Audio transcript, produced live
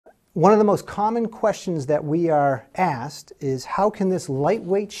One of the most common questions that we are asked is, how can this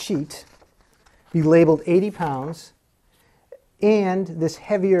lightweight sheet be labeled 80 pounds and this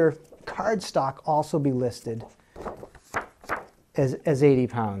heavier cardstock also be listed as 80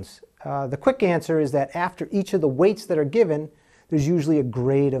 pounds? The quick answer is that after each of the weights that are given, there's usually a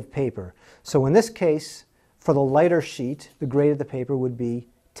grade of paper. So in this case, for the lighter sheet, the grade of the paper would be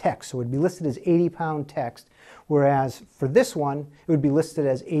text. So it would be listed as 80-pound text, whereas for this one, it would be listed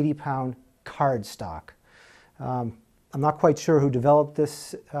as 80-pound cardstock. I'm not quite sure who developed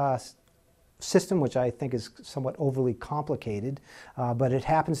this system, which I think is somewhat overly complicated, but it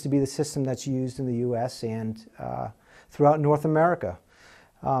happens to be the system that's used in the US and throughout North America.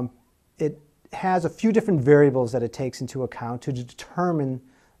 It has a few different variables that it takes into account to determine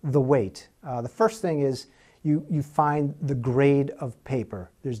the weight. The first thing is you find the grade of paper.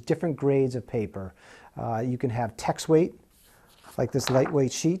 There's different grades of paper. You can have text weight, like this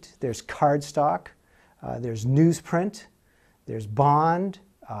lightweight sheet. There's cardstock. There's newsprint. There's bond,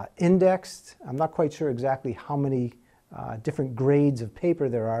 indexed. I'm not quite sure exactly how many different grades of paper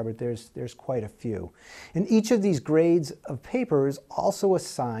there are, but there's quite a few. And each of these grades of paper is also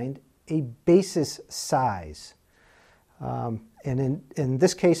assigned a basis size. And in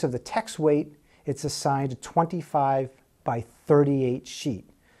this case of the text weight, it's assigned a 25 by 38 sheet.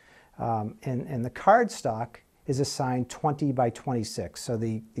 And the cardstock is assigned 20 by 26. So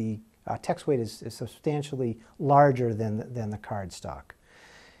the text weight is substantially larger than the cardstock.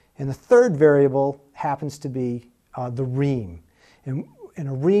 And the third variable happens to be the ream. And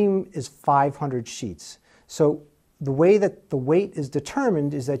a ream is 500 sheets. So the way that the weight is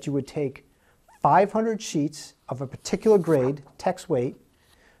determined is that you would take 500 sheets of a particular grade, text weight,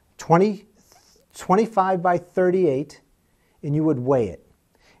 25 by 38, and you would weigh it.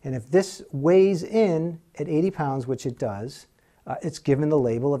 And if this weighs in at 80 pounds, which it does, it's given the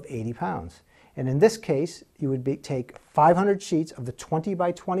label of 80 pounds. And in this case, you would take 500 sheets of the 20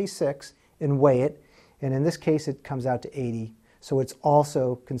 by 26 and weigh it. And in this case, it comes out to 80. So it's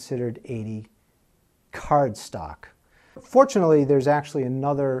also considered 80 cardstock. Fortunately, there's actually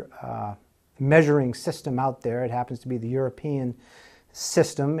another measuring system out there. It happens to be the European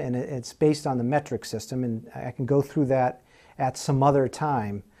system, and it's based on the metric system. And I can go through that at some other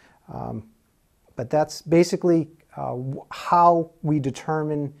time. But that's basically how we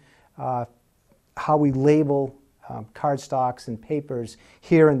determine how we label cardstocks and papers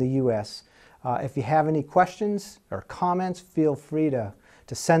here in the U.S. If you have any questions or comments, feel free to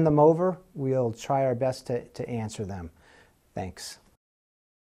send them over. We'll try our best to answer them. Thanks.